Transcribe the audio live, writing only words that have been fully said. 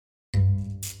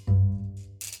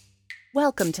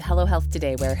Welcome to Hello Health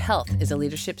Today, where health is a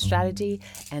leadership strategy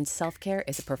and self-care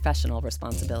is a professional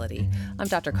responsibility. I'm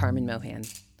Dr. Carmen Mohan.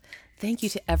 Thank you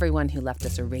to everyone who left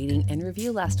us a rating and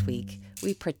review last week.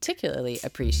 We particularly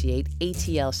appreciate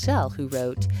ATL Shell, who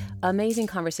wrote, "Amazing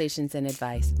conversations and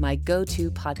advice, my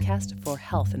go-to podcast for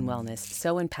health and wellness,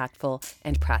 so impactful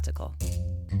and practical."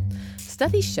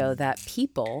 Studies show that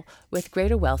people with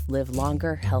greater wealth live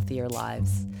longer, healthier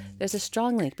lives. There's a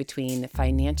strong link between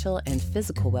financial and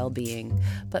physical well-being,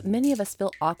 but many of us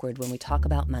feel awkward when we talk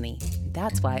about money.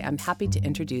 That's why I'm happy to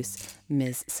introduce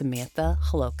Ms. Samantha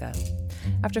Holoka.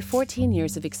 After 14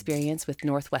 years of experience with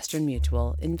Northwestern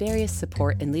Mutual in various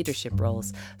support and leadership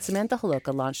roles, Samantha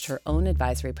Holoka launched her own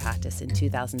advisory practice in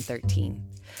 2013.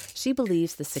 She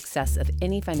believes the success of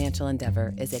any financial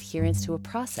endeavor is adherence to a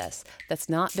process that's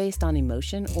not based on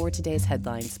emotion or today's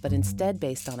headlines, but instead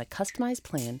based on a customized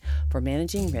plan for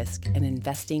managing risk and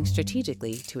investing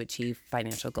strategically to achieve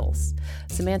financial goals.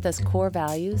 Samantha's core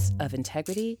values of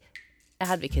integrity,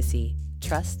 advocacy,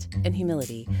 trust, and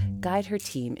humility guide her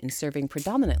team in serving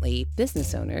predominantly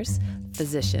business owners,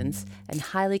 physicians, and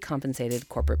highly compensated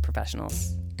corporate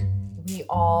professionals. We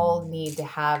all need to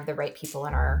have the right people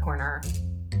in our corner,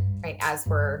 right? As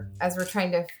we're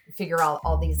trying to figure out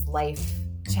all these life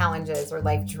challenges or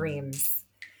life dreams.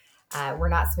 We're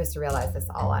not supposed to realize this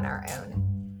all on our own.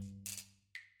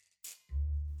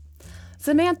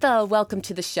 Samantha, welcome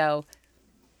to the show.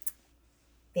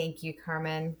 Thank you,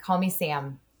 Carmen. Call me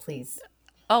Sam, please.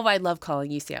 Oh, I love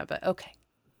calling you Sam, but okay.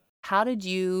 How did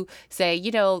you say,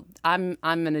 I'm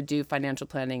going to do financial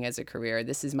planning as a career?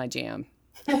 This is my jam.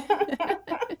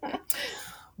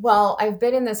 Well, I've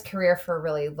been in this career for a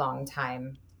really long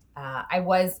time. I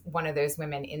was one of those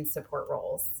women in support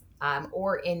roles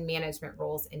or in management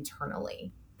roles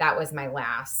internally. That was my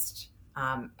last.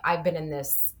 I've been in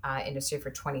this industry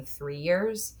for 23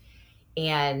 years.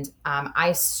 And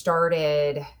I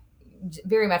started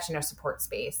very much in a support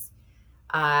space.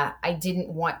 I didn't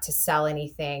want to sell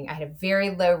anything. I had a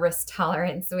very low risk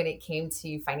tolerance when it came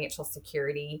to financial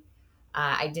security.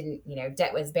 I didn't,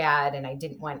 debt was bad, and I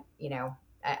didn't want,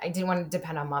 I didn't want to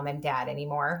depend on mom and dad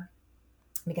anymore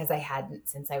because I hadn't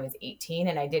since I was 18,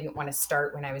 and I didn't want to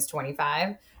start when I was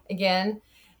 25 again.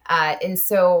 And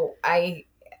so I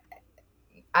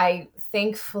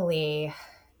thankfully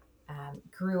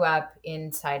grew up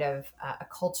inside of a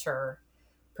culture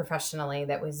professionally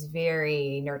that was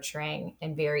very nurturing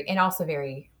and also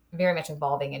very, very much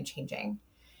evolving and changing.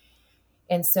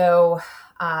 And so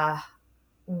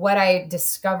what I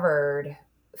discovered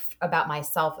about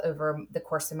myself over the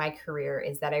course of my career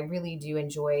is that I really do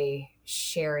enjoy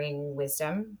sharing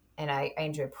wisdom, and I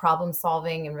enjoy problem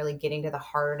solving and really getting to the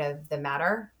heart of the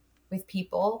matter with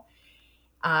people.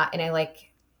 And I like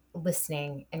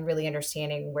listening and really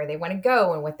understanding where they want to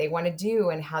go and what they want to do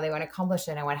and how they want to accomplish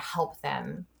it. And I want to help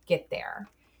them get there.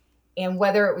 And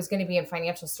whether it was going to be in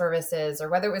financial services or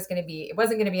whether it wasn't going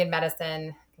to be in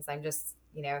medicine, because I'm just,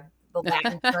 the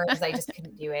Latin terms, I just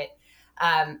couldn't do it.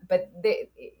 But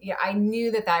I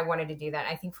knew that I wanted to do that.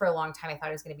 I think for a long time, I thought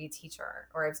I was going to be a teacher,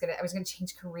 or I was going to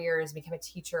change careers, become a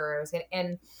teacher.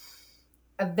 And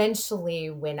eventually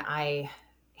when I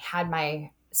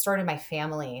started my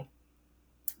family,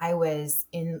 I was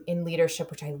in leadership,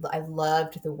 which I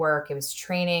loved the work. It was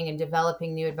training and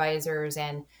developing new advisors,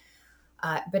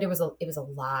 but it was a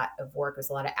lot of work. It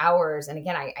was a lot of hours. And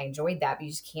again, I enjoyed that, but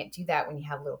you just can't do that when you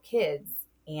have little kids.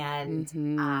 And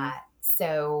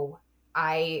so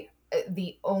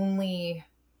the only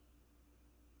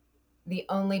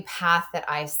path that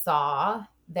I saw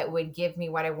that would give me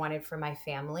what I wanted for my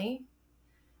family,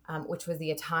 which was the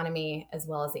autonomy as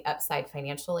well as the upside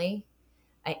financially,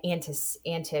 and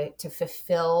to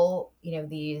fulfill,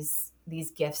 these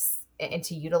gifts and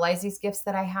to utilize these gifts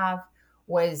that I have,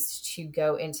 was to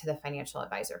go into the financial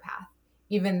advisor path,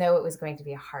 even though it was going to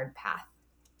be a hard path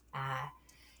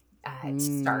to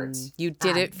start. You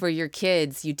did it for your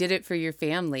kids. You did it for your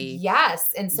family.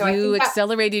 Yes. And so you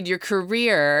accelerated your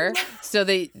career so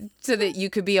that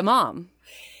you could be a mom.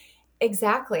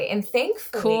 Exactly. And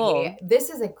thankfully,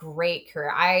 This is a great career.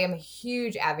 I am a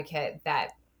huge advocate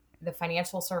that the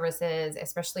financial services,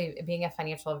 especially being a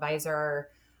financial advisor,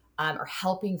 or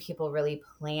helping people really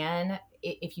plan,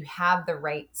 if you have the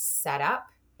right setup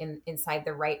inside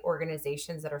the right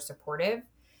organizations that are supportive,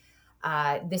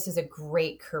 this is a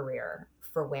great career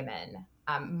for women.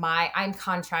 I'm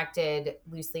contracted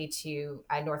loosely to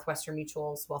Northwestern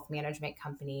Mutual's wealth management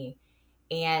company.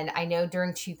 And I know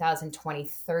during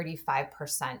 2020,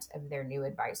 35% of their new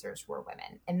advisors were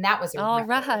women. And that was a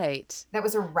record. Right. That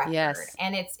was a record. Yes.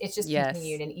 And it's just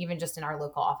continued. And even just in our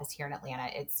local office here in Atlanta,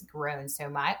 it's grown so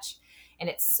much. And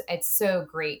it's so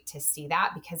great to see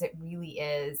that, because it really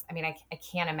is. I mean, I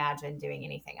can't imagine doing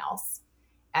anything else,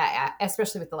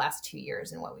 especially with the last 2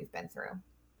 years and what we've been through.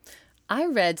 I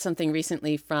read something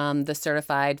recently from the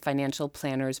Certified Financial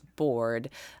Planners Board,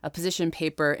 a position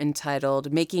paper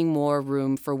entitled Making More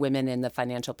Room for Women in the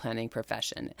Financial Planning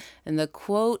Profession. And the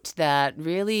quote that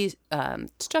really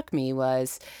struck me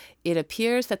was, "It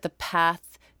appears that the path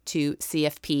to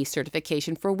CFP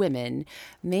certification for women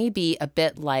may be a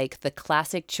bit like the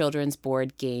classic children's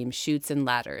board game Chutes and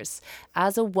Ladders.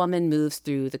 As a woman moves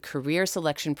through the career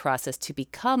selection process to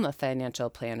become a financial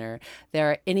planner,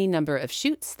 there are any number of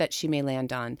chutes that she may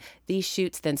land on. These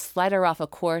chutes then slide her off a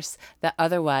course that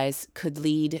otherwise could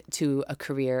lead to a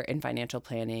career in financial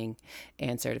planning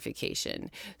and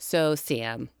certification." So,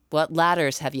 Sam, what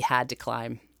ladders have you had to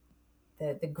climb?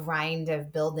 The grind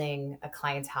of building a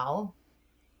clientele,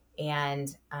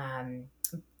 and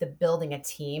the building a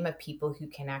team of people who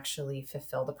can actually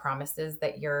fulfill the promises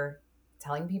that you're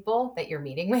telling people that you're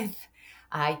meeting with.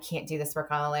 I can't do this work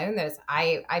all alone.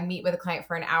 I meet with a client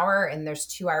for an hour, and there's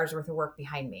 2 hours worth of work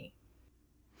behind me.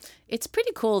 It's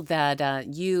pretty cool that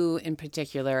you in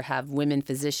particular have women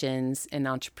physicians and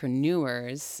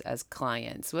entrepreneurs as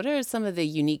clients. What are some of the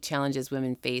unique challenges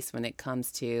women face when it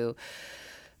comes to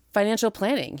financial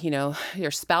planning? You know,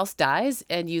 your spouse dies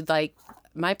and you'd like,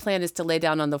 my plan is to lay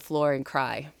down on the floor and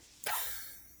cry.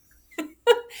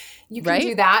 You can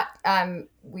do that.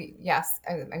 Yes,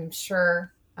 I'm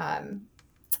sure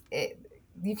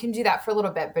you can do that for a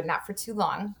little bit, but not for too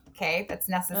long. Okay, that's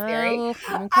necessary. Oh,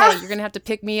 okay, you're gonna have to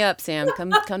pick me up, Sam.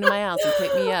 Come to my house and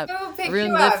pick me up. We're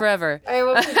gonna live forever. I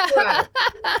will pick you up.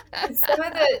 Some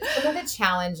of the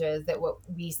challenges that what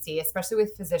we see, especially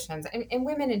with physicians and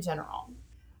women in general,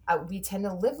 we tend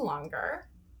to live longer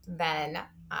than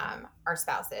our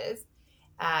spouses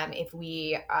if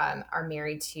we are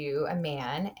married to a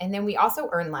man, and then we also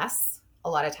earn less a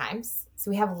lot of times, so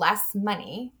we have less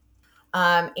money,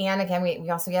 and again, we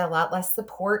also get a lot less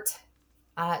support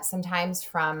sometimes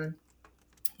from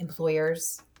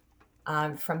employers,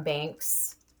 from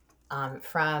banks,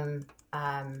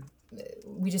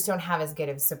 we just don't have as good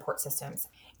of support systems.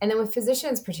 And then with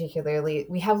physicians particularly,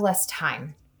 we have less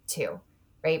time too,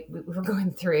 right? We're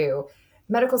going through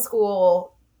medical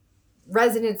school,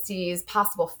 residencies,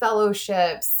 possible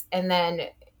fellowships, and then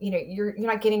you're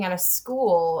not getting out of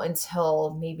school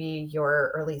until maybe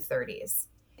your early 30s.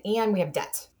 And we have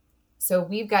debt. So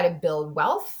we've got to build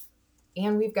wealth,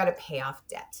 and we've got to pay off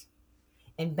debt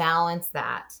and balance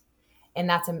that. And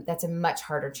that's a much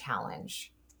harder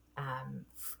challenge.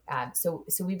 So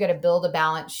we've got to build a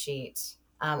balance sheet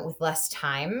with less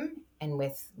time and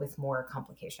with more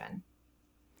complication.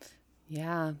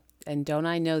 Yeah. And don't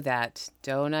I know that?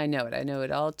 Don't I know it? I know it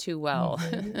all too well.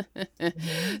 Mm-hmm.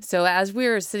 Mm-hmm. So as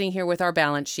we're sitting here with our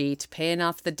balance sheet, paying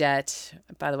off the debt,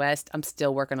 by the way, I'm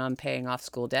still working on paying off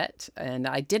school debt. And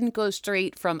I didn't go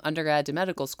straight from undergrad to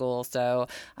medical school. So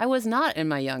I was not in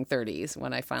my young 30s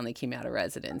when I finally came out of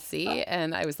residency,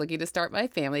 and I was looking to start my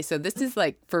family. So this is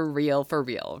like for real,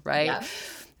 right? Yeah.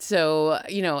 So,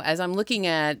 as I'm looking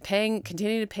at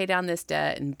continuing to pay down this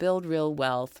debt and build real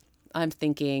wealth, I'm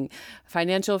thinking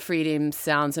financial freedom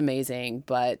sounds amazing,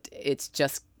 but it's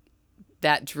just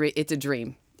it's a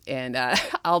dream. And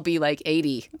I'll be like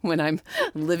 80 when I'm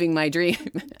living my dream.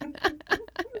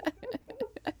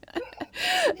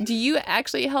 Do you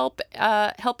actually help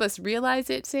us realize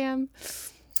it, Sam?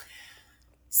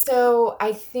 So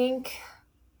I think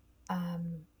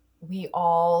we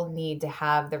all need to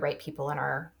have the right people in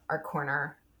our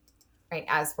corner, right?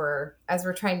 As we're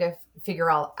trying to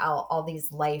figure out all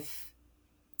these life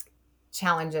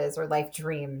challenges or life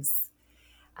dreams.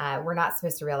 We're not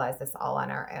supposed to realize this all on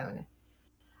our own.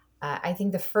 I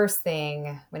think the first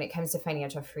thing when it comes to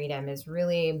financial freedom is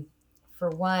really, for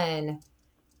one,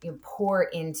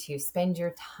 spend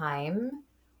your time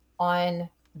on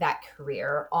that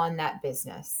career, on that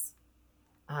business,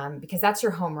 because that's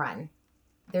your home run.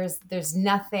 There's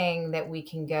nothing that we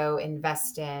can go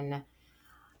invest in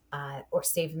or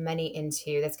save money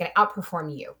into that's going to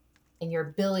outperform you in your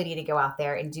ability to go out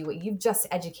there and do what you've just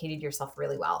educated yourself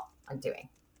really well on doing.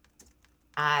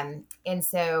 And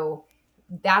so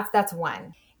that's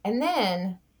one. And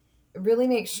then really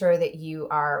make sure that you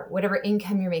are, whatever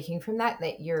income you're making from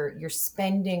that you're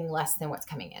spending less than what's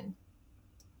coming in.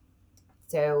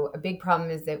 So a big problem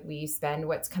is that we spend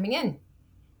what's coming in,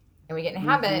 and we get in a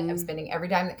habit of spending every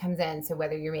dime that comes in. So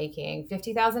whether you're making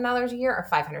 $50,000 a year or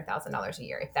 $500,000 a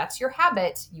year, if that's your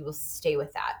habit, you will stay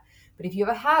with that. But if you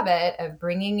have a habit of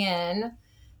bringing in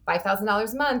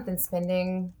 $5,000 a month and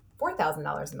spending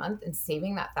 $4,000 a month and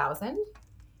saving that $1,000,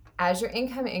 as your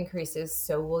income increases,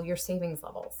 so will your savings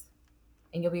levels.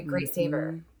 and you'll be a great Mm-hmm.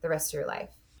 saver the rest of your life.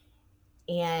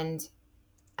 And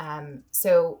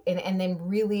and then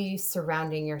really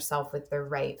surrounding yourself with the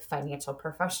right financial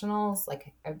professionals,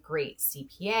 like a great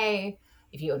CPA.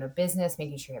 If you own a business,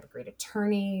 making sure you have a great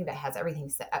attorney that has everything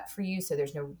set up for you so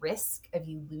there's no risk of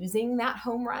you losing that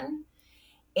home run.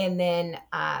 And then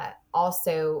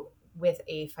also with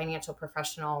a financial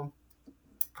professional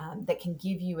that can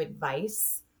give you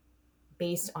advice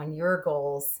based on your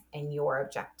goals and your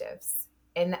objectives.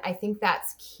 And I think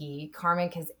that's key, Carmen,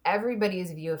 because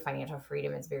everybody's view of financial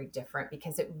freedom is very different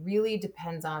because it really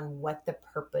depends on what the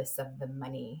purpose of the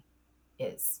money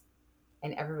is.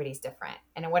 And everybody's different.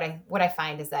 And what I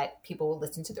find is that people will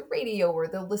listen to the radio, or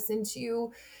they'll listen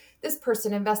to this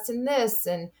person invest in this,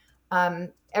 and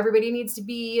everybody needs to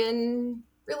be in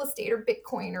real estate or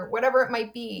Bitcoin or whatever it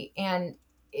might be. And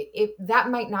that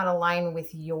might not align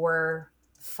with your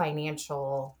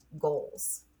financial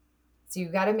goals. So you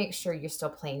got to make sure you're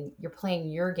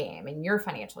playing your game and your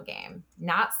financial game,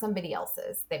 not somebody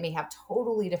else's that may have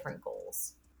totally different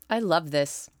goals. I love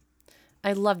this.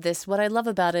 I love this. What I love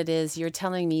about it is you're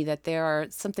telling me that there are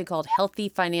something called healthy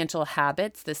financial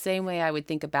habits, the same way I would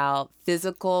think about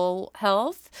physical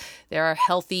health. There are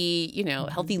healthy,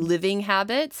 healthy living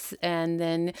habits, and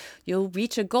then you'll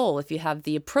reach a goal if you have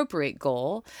the appropriate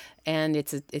goal, and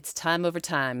it's time over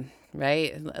time,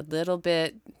 right? A little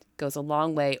bit goes a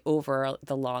long way over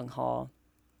the long haul.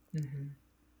 Mm-hmm.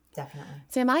 Definitely.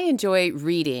 Sam, I enjoy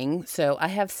reading, so I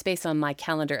have space on my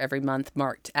calendar every month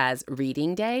marked as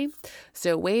Reading Day.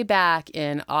 So way back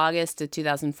in August of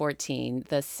 2014,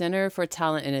 the Center for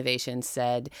Talent Innovation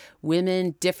said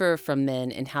women differ from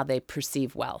men in how they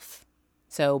perceive wealth.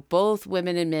 So both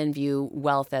women and men view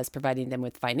wealth as providing them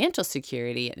with financial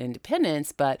security and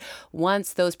independence, but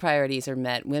once those priorities are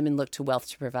met, women look to wealth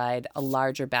to provide a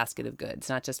larger basket of goods,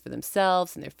 not just for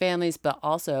themselves and their families, but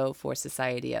also for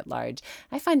society at large.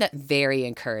 I find that very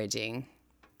encouraging.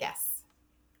 Yes,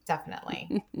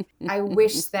 definitely. I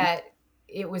wish that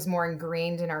it was more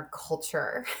ingrained in our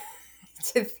culture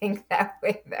to think that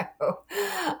way, though.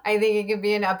 I think it can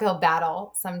be an uphill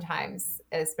battle sometimes,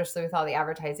 especially with all the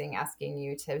advertising asking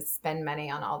you to spend money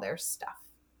on all their stuff.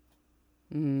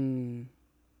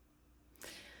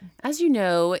 As you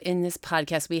know, in this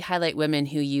podcast, we highlight women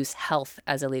who use health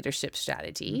as a leadership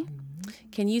strategy. Mm-hmm.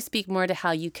 Can you speak more to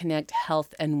how you connect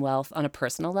health and wealth on a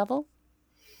personal level?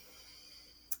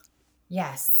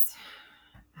 Yes.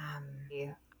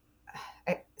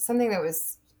 Something that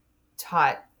was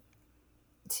taught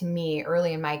to me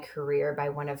early in my career by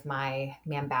one of my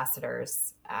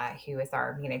ambassadors, who is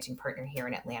our managing partner here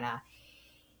in Atlanta.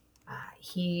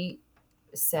 He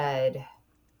said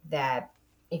that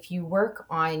if you work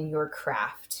on your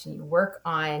craft, you work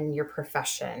on your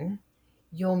profession,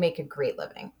 you'll make a great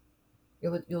living.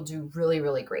 You'll do really,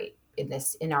 really great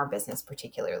in our business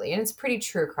particularly. And it's pretty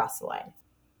true across the line.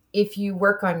 If you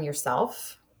work on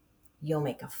yourself, you'll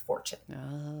make a fortune.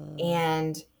 Oh.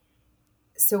 And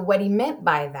so what he meant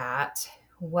by that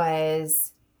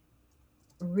was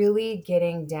really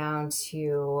getting down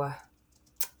to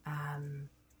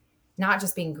not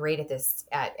just being great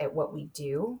at what we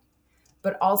do,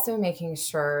 but also making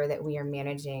sure that we are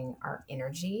managing our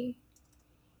energy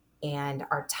and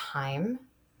our time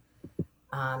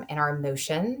and our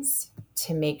emotions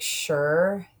to make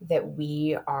sure that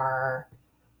we're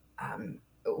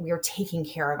taking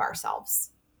care of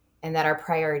ourselves and that our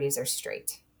priorities are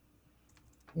straight.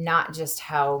 Not just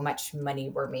how much money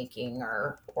we're making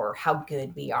or how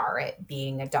good we are at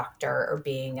being a doctor or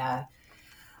being a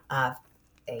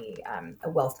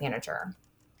wealth manager.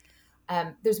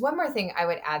 There's one more thing I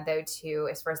would add, though, too,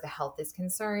 as far as the health is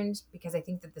concerned, because I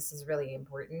think that this is really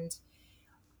important,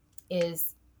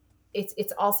 is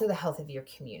it's also the health of your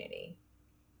community.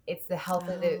 It's the health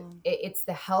of it's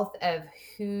the health of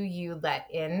who you let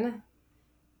in,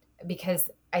 because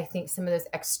I think some of those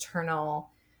external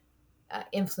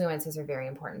influences are very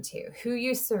important too. Who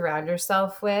you surround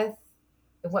yourself with,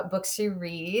 what books you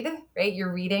read, right?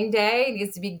 Your reading day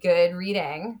needs to be good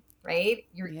reading, right?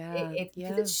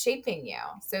 Because it's shaping you.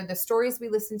 So the stories we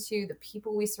listen to, the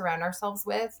people we surround ourselves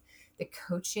with, the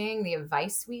coaching, the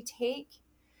advice we take,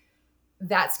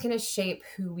 that's going to shape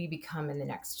who we become in the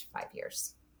next 5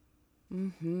 years.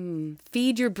 Mm-hmm.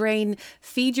 Feed your brain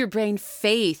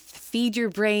faith, feed your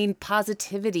brain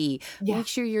positivity. Yeah. Make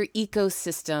sure your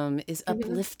ecosystem is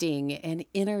uplifting and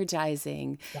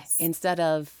energizing instead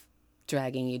of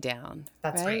dragging you down.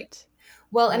 That's right.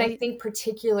 Well, right? And I think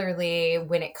particularly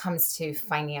when it comes to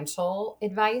financial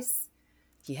advice.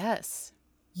 Yes.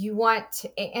 You want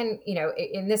to,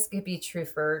 and this could be true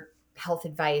for health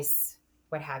advice,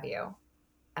 what have you.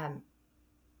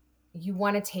 you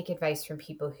want to take advice from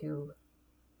people who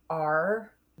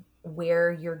are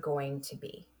where you're going to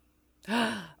be.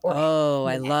 Oh,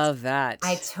 I love that.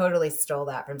 I totally stole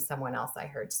that from someone else I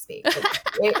heard speak.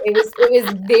 It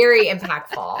was very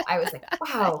impactful. I was like,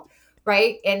 wow,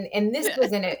 right? And this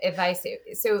was an advice.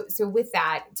 So with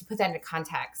that, to put that into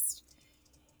context,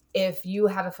 if you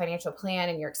have a financial plan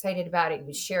and you're excited about it,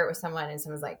 you share it with someone and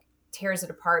someone's like tears it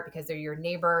apart because they're your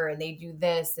neighbor and they do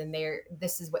this and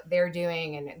this is what they're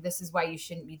doing and this is why you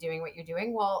shouldn't be doing what you're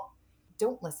doing. Well,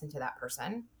 don't listen to that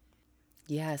person.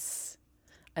 Yes.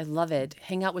 I love it.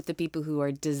 Hang out with the people who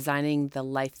are designing the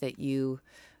life that you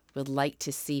would like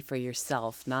to see for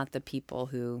yourself, not the people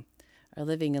who are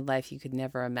living a life you could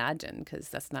never imagine, because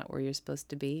that's not where you're supposed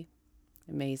to be.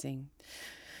 Amazing.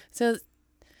 So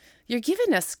you're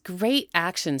giving us great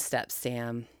action steps,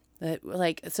 Sam.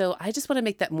 So I just want to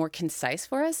make that more concise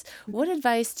for us. What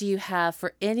advice do you have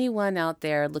for anyone out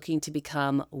there looking to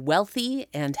become wealthy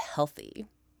and healthy?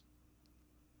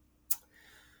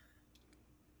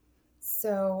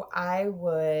 So I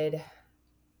would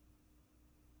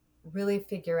really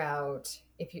figure out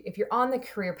if you're on the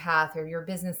career path, or you're a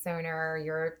business owner,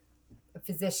 you're a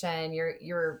physician,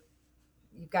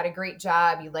 you've got a great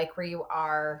job, you like where you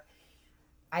are,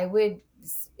 I would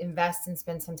invest and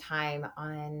spend some time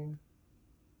on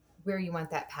where you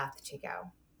want that path to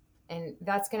go. And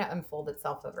that's going to unfold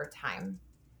itself over time,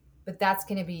 but that's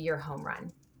going to be your home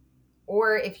run.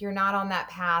 Or if you're not on that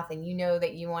path and you know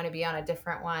that you want to be on a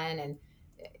different one, and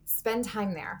spend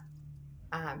time there.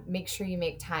 Make sure you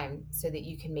make time so that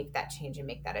you can make that change and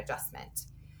make that adjustment.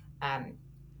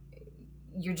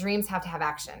 Your dreams have to have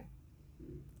action.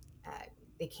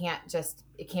 It can't just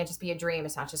be a dream.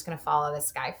 It's not just going to fall out of the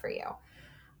sky for you.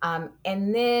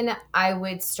 And then I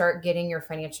would start getting your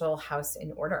financial house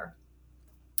in order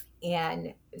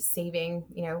and saving.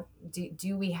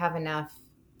 Do we have enough?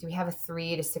 Do we have a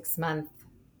 3 to 6 month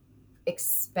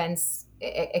expense?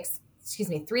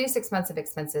 3 to 6 months of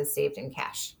expenses saved in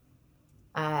cash.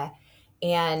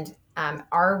 And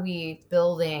are we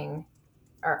building,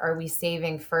 are we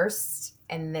saving first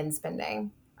and then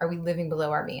spending? Are we living below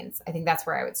our means? I think that's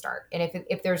where I would start. And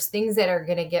if there's things that are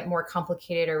going to get more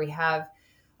complicated, or we have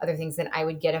other things, then I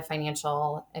would get a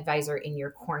financial advisor in your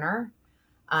corner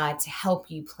to help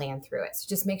you plan through it. So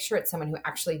just make sure it's someone who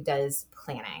actually does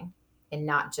planning and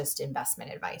not just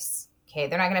investment advice. Okay.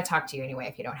 They're not going to talk to you anyway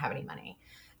if you don't have any money.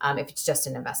 If it's just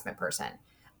an investment person.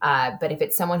 But if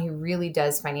it's someone who really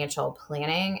does financial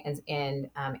planning and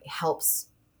helps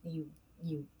you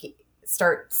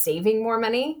start saving more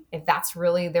money, if that's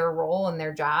really their role and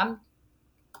their job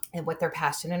and what they're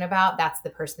passionate about, that's the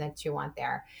person that you want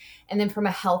there. And then from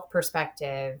a health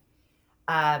perspective,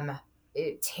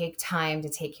 take time to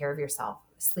take care of yourself.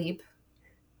 Sleep,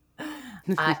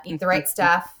 eat the right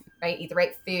stuff, right? Eat the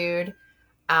right food,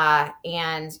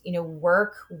 and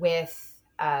work with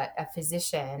a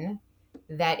physician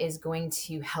that is going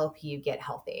to help you get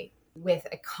healthy with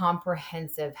a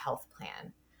comprehensive health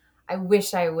plan. I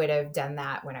wish I would have done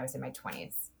that when I was in my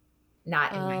 20s,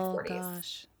 not in my 40s.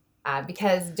 Gosh.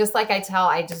 Because just like I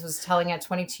just was telling a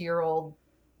 22-year-old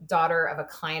daughter of a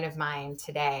client of mine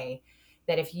today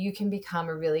that if you can become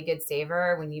a really good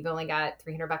saver when you've only got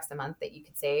 $300 a month that you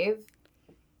could save,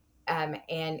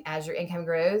 and as your income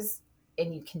grows,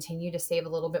 and you continue to save a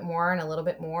little bit more and a little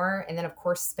bit more, and then of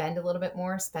course spend a little bit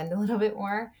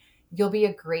more, you'll be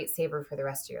a great saver for the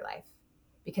rest of your life,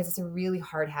 because it's a really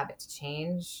hard habit to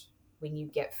change when you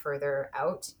get further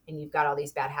out and you've got all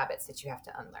these bad habits that you have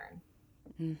to unlearn.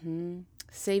 Mm-hmm.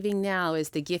 Saving now is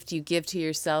the gift you give to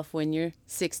yourself when you're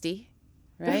 60,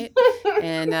 right?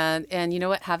 And you know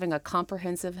what? Having a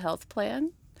comprehensive health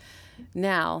plan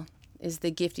now is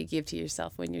the gift you give to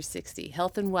yourself when you're 60.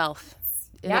 Health and wealth.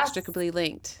 Inextricably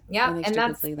linked. Yeah,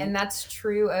 and that's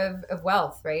true of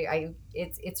wealth, right?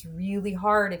 It's really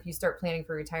hard if you start planning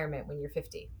for retirement when you're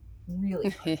 50. Really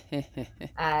hard.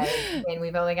 And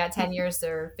we've only got 10 years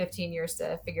or 15 years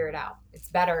to figure it out. It's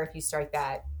better if you start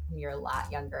that when you're a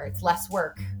lot younger. It's less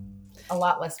work, a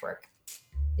lot less work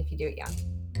if you do it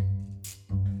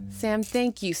young. Sam,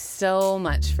 thank you so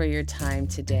much for your time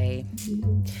today.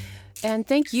 And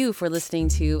thank you for listening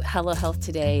to Hello Health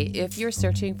Today. If you're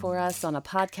searching for us on a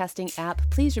podcasting app,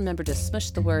 please remember to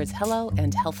smush the words hello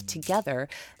and health together.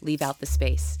 Leave out the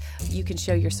space. You can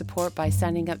show your support by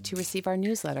signing up to receive our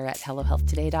newsletter at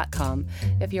hellohealthtoday.com.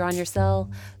 If you're on your cell,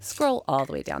 scroll all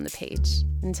the way down the page.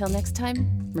 Until next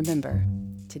time, remember,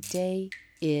 today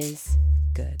is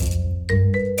good.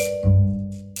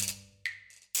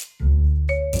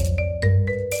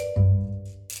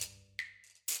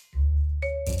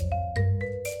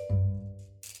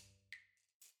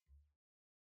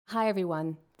 Hi,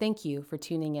 everyone. Thank you for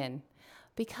tuning in.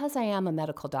 Because I am a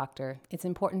medical doctor, it's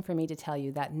important for me to tell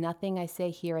you that nothing I say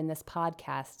here in this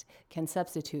podcast can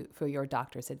substitute for your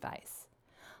doctor's advice.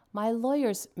 My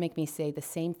lawyers make me say the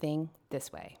same thing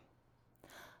this way.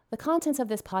 The contents of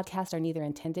this podcast are neither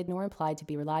intended nor implied to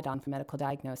be relied on for medical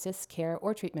diagnosis, care,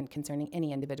 or treatment concerning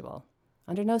any individual.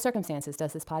 Under no circumstances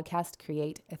does this podcast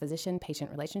create a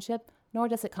physician-patient relationship, nor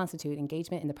does it constitute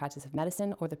engagement in the practice of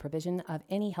medicine or the provision of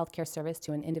any healthcare service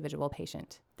to an individual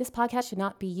patient. This podcast should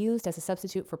not be used as a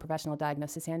substitute for professional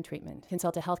diagnosis and treatment.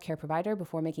 Consult a healthcare provider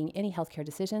before making any healthcare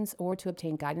decisions or to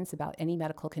obtain guidance about any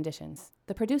medical conditions.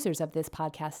 The producers of this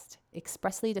podcast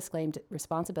expressly disclaimed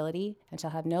responsibility and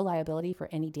shall have no liability for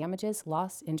any damages,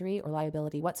 loss, injury, or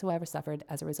liability whatsoever suffered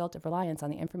as a result of reliance on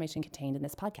the information contained in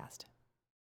this podcast.